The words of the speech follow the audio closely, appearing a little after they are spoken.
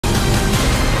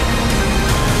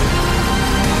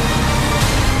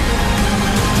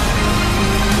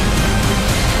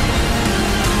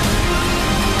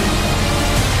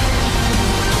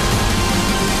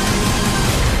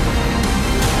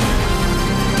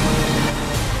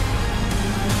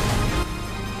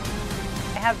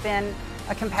have been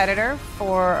a competitor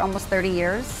for almost 30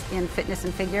 years in fitness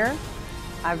and figure.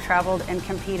 I've traveled and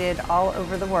competed all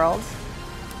over the world.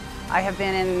 I have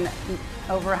been in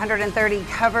over 130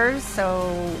 covers,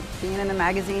 so being in the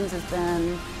magazines has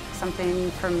been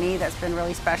something for me that's been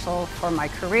really special for my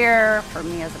career, for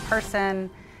me as a person.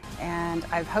 And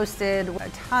I've hosted a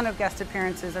ton of guest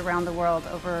appearances around the world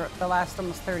over the last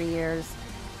almost 30 years.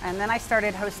 And then I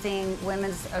started hosting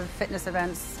women's fitness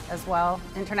events as well,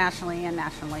 internationally and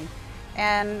nationally.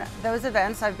 And those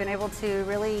events, I've been able to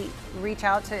really reach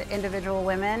out to individual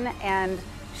women and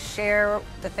share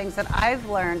the things that I've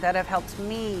learned that have helped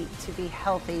me to be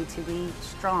healthy, to be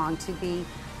strong, to be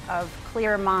of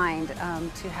clear mind,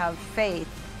 to have faith.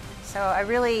 So I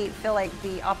really feel like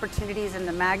the opportunities in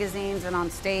the magazines and on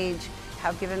stage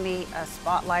have given me a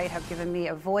spotlight, have given me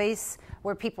a voice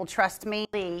where people trust me.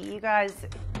 You guys,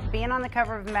 being on the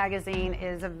cover of a magazine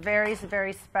is a very,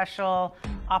 very special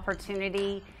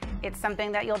opportunity. It's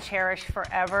something that you'll cherish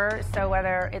forever. So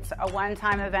whether it's a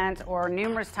one-time event or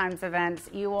numerous times events,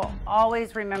 you will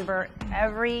always remember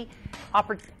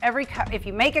if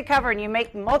you make a cover and you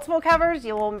make multiple covers,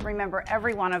 you will remember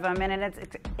every one of them. And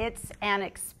it's an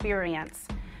experience.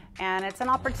 And it's an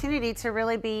opportunity to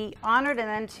really be honored and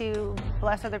then to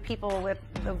bless other people with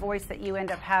the voice that you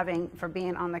end up having for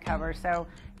being on the cover. So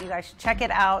you guys check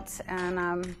it out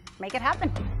and make it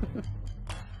happen.